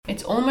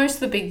It's almost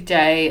the big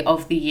day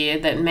of the year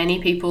that many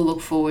people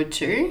look forward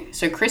to.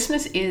 So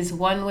Christmas is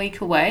 1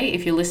 week away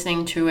if you're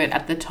listening to it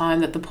at the time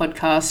that the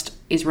podcast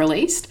is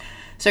released.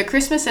 So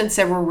Christmas and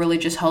several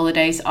religious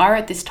holidays are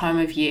at this time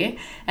of year,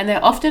 and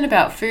they're often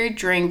about food,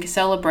 drink,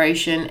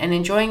 celebration, and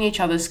enjoying each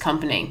other's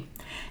company.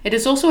 It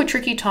is also a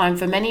tricky time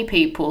for many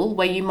people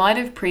where you might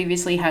have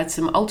previously had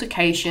some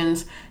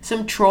altercations,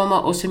 some trauma,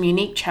 or some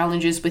unique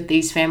challenges with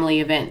these family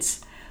events.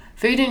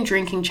 Food and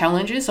drinking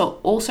challenges are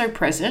also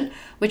present,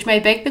 which may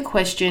beg the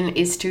question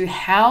as to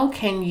how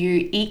can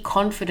you eat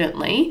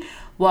confidently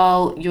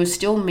while you're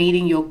still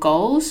meeting your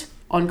goals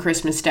on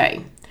Christmas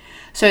Day.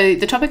 So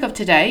the topic of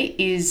today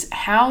is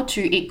how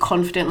to eat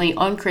confidently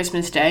on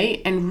Christmas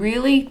Day and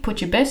really put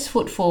your best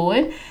foot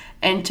forward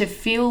and to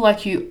feel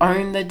like you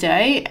own the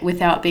day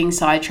without being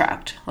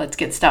sidetracked. Let's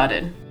get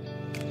started.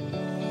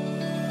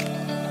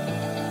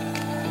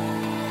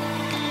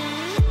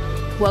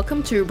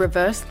 Welcome to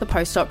Reverse the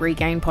Post-Op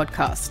Regain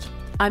podcast.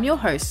 I'm your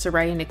host,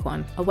 Soraya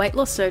Nikwon, a weight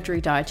loss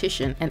surgery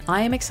dietitian, and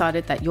I am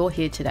excited that you're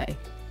here today.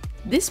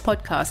 This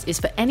podcast is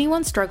for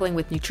anyone struggling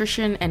with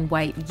nutrition and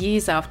weight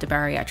years after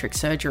bariatric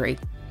surgery.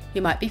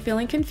 You might be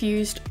feeling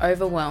confused,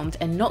 overwhelmed,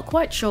 and not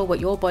quite sure what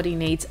your body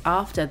needs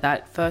after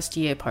that first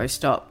year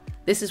post-op.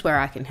 This is where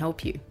I can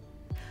help you.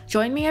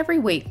 Join me every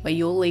week where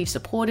you'll leave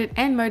supported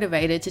and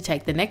motivated to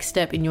take the next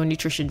step in your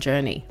nutrition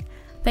journey.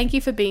 Thank you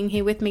for being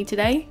here with me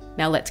today.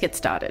 Now let's get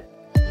started.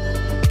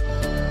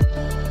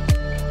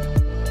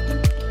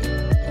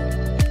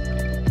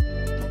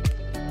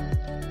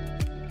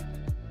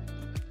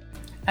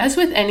 As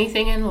with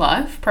anything in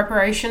life,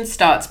 preparation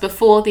starts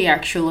before the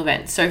actual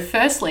event. So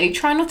firstly,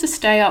 try not to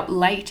stay up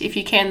late if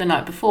you can the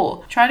night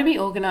before. Try to be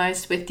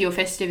organized with your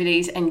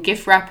festivities and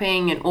gift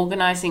wrapping and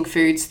organizing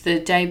foods the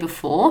day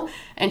before,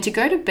 and to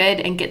go to bed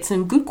and get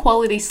some good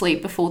quality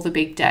sleep before the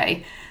big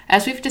day.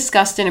 As we've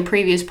discussed in a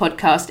previous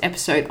podcast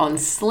episode on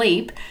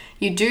sleep,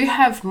 you do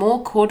have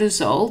more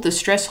cortisol, the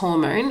stress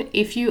hormone,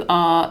 if you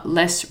are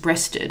less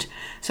rested.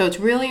 So it's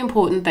really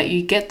important that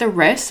you get the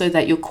rest so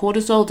that your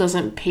cortisol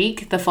doesn't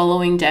peak the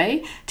following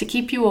day to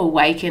keep you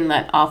awake in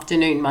that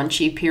afternoon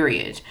munchy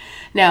period.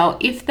 Now,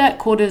 if that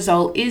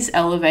cortisol is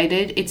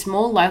elevated, it's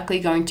more likely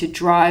going to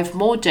drive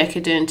more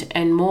decadent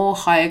and more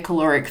higher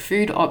caloric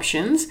food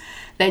options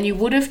than you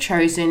would have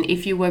chosen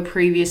if you were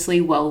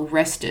previously well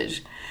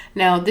rested.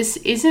 Now, this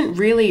isn't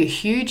really a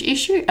huge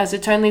issue as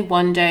it's only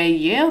 1 day a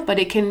year, but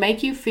it can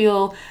make you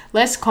feel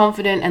less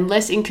confident and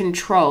less in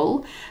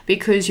control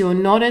because you're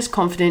not as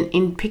confident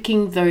in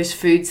picking those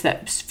foods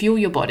that fuel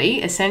your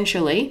body,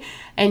 essentially,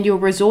 and you're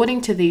resorting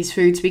to these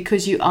foods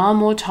because you are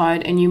more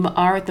tired and you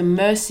are at the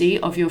mercy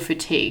of your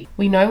fatigue.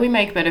 We know we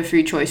make better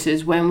food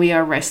choices when we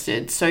are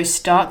rested, so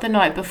start the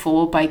night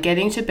before by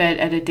getting to bed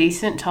at a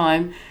decent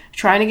time,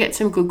 trying to get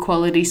some good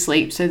quality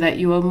sleep so that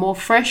you are more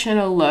fresh and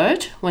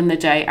alert when the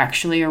day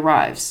actually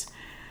arrives.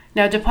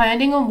 Now,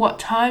 depending on what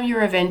time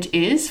your event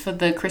is for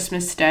the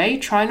Christmas day,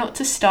 try not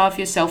to starve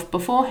yourself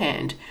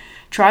beforehand.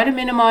 Try to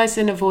minimize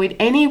and avoid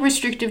any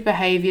restrictive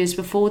behaviors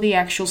before the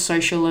actual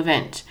social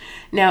event.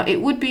 Now,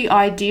 it would be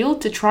ideal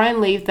to try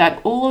and leave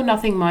that all or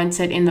nothing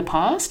mindset in the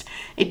past.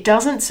 It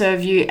doesn't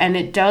serve you and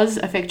it does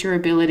affect your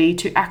ability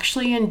to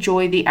actually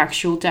enjoy the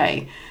actual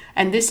day.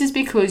 And this is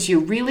because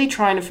you're really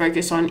trying to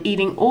focus on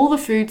eating all the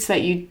foods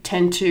that you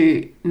tend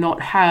to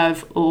not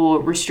have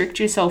or restrict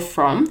yourself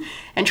from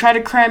and try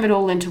to cram it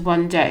all into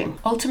 1 day.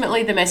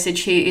 Ultimately, the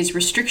message here is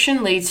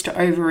restriction leads to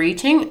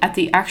overeating at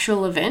the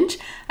actual event,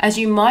 as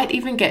you might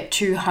even get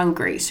too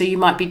hungry. So you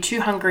might be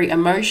too hungry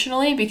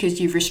emotionally because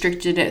you've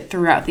restricted it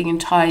throughout the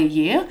entire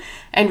year.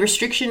 And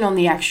restriction on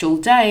the actual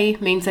day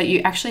means that you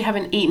actually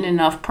haven't eaten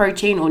enough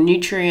protein or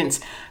nutrients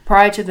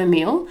prior to the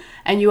meal,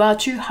 and you are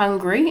too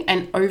hungry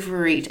and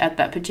overeat at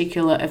that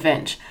particular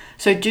event.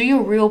 So do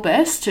your real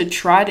best to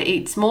try to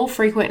eat small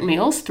frequent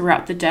meals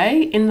throughout the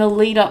day in the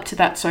lead up to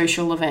that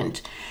social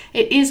event.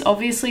 It is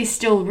obviously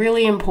still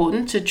really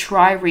important to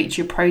try reach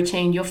your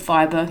protein, your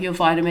fiber, your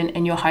vitamin,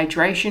 and your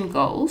hydration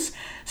goals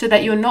so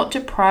that you're not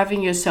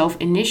depriving yourself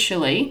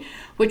initially,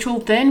 which will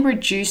then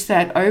reduce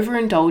that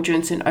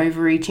overindulgence and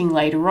overeating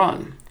later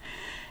on.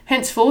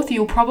 Henceforth,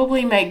 you'll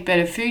probably make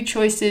better food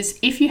choices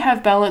if you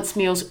have balanced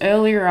meals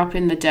earlier up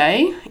in the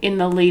day in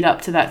the lead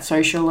up to that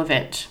social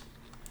event.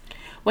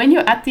 When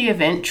you're at the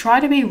event, try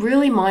to be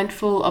really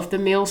mindful of the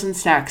meals and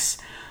snacks.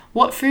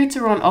 What foods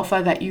are on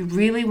offer that you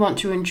really want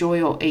to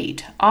enjoy or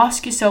eat?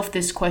 Ask yourself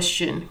this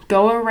question.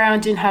 Go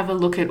around and have a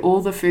look at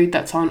all the food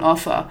that's on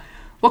offer.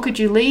 What could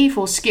you leave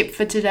or skip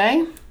for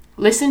today?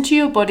 Listen to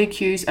your body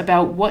cues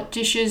about what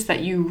dishes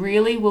that you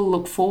really will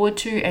look forward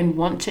to and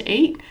want to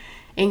eat.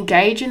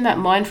 Engage in that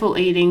mindful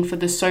eating for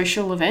the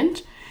social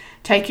event.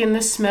 Take in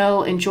the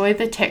smell, enjoy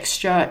the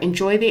texture,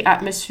 enjoy the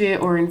atmosphere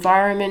or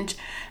environment.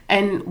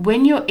 And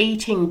when you're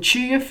eating,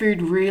 chew your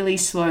food really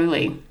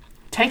slowly.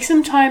 Take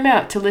some time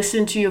out to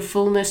listen to your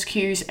fullness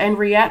cues and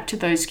react to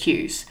those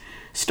cues.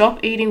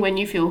 Stop eating when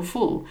you feel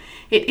full.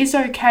 It is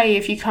okay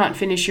if you can't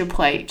finish your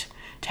plate.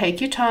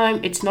 Take your time,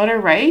 it's not a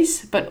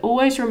race, but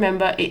always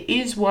remember it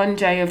is one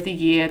day of the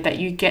year that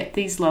you get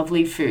these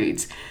lovely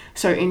foods.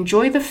 So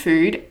enjoy the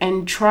food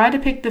and try to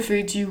pick the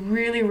foods you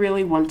really,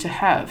 really want to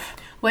have.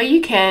 Where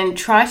you can,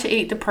 try to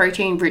eat the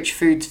protein-rich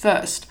foods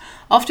first.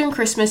 Often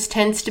Christmas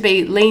tends to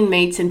be lean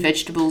meats and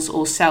vegetables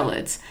or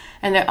salads,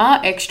 and there are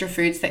extra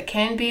foods that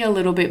can be a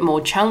little bit more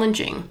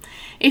challenging.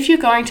 If you're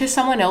going to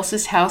someone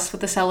else's house for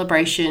the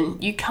celebration,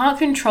 you can't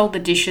control the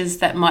dishes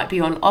that might be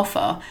on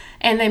offer,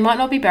 and they might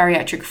not be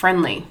bariatric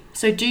friendly.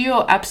 So do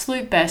your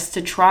absolute best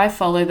to try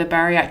follow the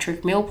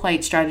bariatric meal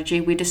plate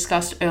strategy we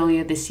discussed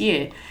earlier this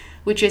year,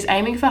 which is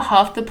aiming for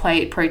half the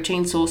plate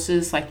protein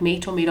sources like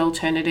meat or meat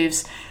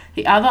alternatives,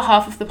 the other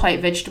half of the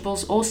plate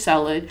vegetables or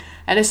salad,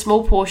 and a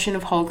small portion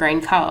of whole grain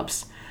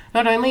carbs.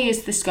 Not only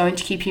is this going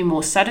to keep you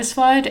more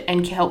satisfied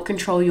and help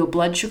control your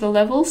blood sugar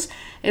levels,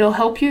 it'll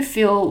help you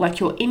feel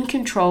like you're in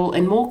control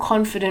and more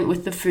confident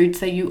with the foods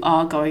that you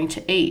are going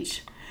to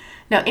eat.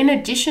 Now, in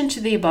addition to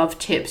the above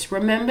tips,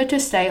 remember to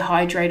stay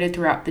hydrated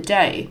throughout the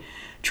day.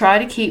 Try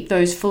to keep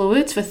those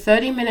fluids for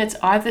 30 minutes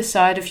either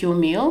side of your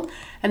meal,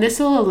 and this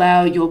will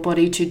allow your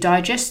body to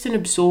digest and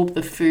absorb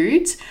the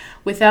foods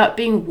without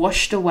being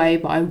washed away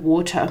by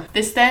water.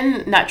 This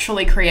then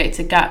naturally creates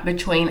a gap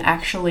between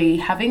actually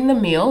having the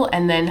meal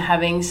and then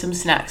having some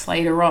snacks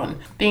later on.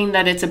 Being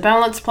that it's a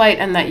balanced plate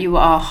and that you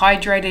are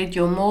hydrated,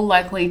 you're more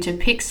likely to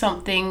pick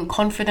something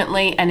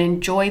confidently and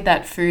enjoy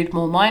that food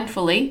more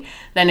mindfully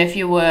than if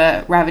you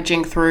were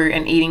ravaging through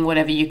and eating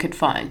whatever you could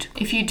find.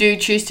 If you do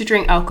choose to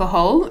drink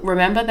alcohol,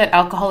 remember that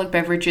alcoholic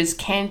beverages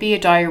can be a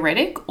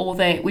diuretic,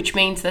 which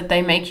means that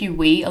they make you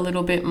wee a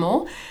little bit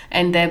more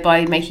and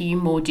thereby making you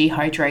more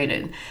dehydrated.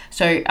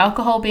 So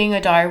alcohol being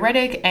a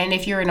diuretic, and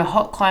if you're in a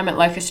hot climate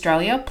like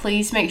Australia,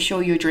 please make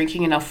sure you're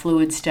drinking enough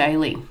fluids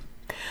daily.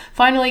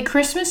 Finally,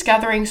 Christmas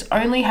gatherings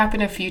only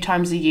happen a few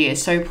times a year,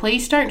 so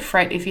please don't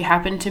fret if you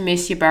happen to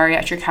miss your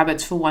bariatric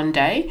habits for one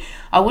day.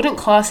 I wouldn't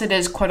class it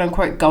as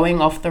quote-unquote going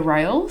off the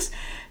rails.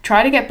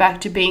 Try to get back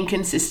to being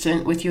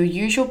consistent with your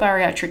usual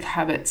bariatric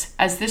habits,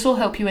 as this will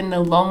help you in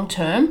the long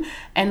term,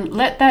 and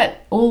let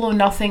that all or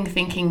nothing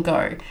thinking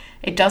go.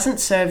 It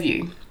doesn't serve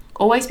you.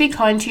 Always be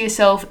kind to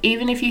yourself,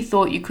 even if you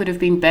thought you could have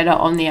been better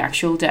on the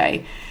actual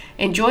day.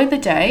 Enjoy the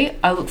day.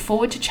 I look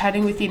forward to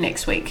chatting with you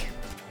next week.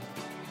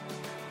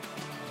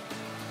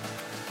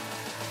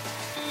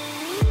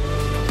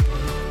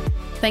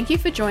 Thank you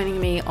for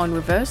joining me on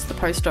Reverse the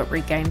Post-Op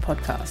Regain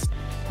podcast.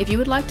 If you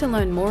would like to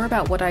learn more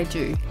about what I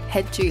do,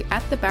 head to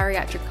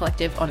 @The_Bariatric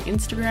Collective on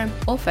Instagram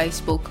or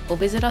Facebook, or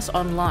visit us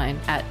online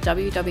at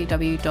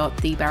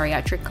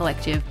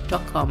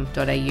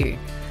www.thebariatriccollective.com.au.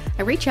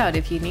 And reach out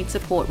if you need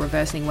support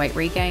reversing weight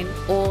regain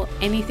or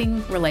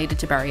anything related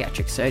to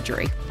bariatric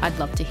surgery. I'd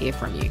love to hear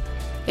from you.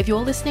 If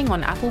you're listening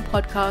on Apple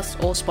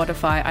Podcasts or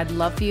Spotify, I'd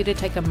love for you to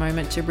take a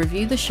moment to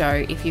review the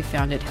show if you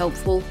found it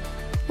helpful,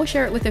 or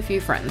share it with a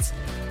few friends.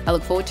 I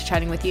look forward to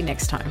chatting with you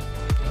next time.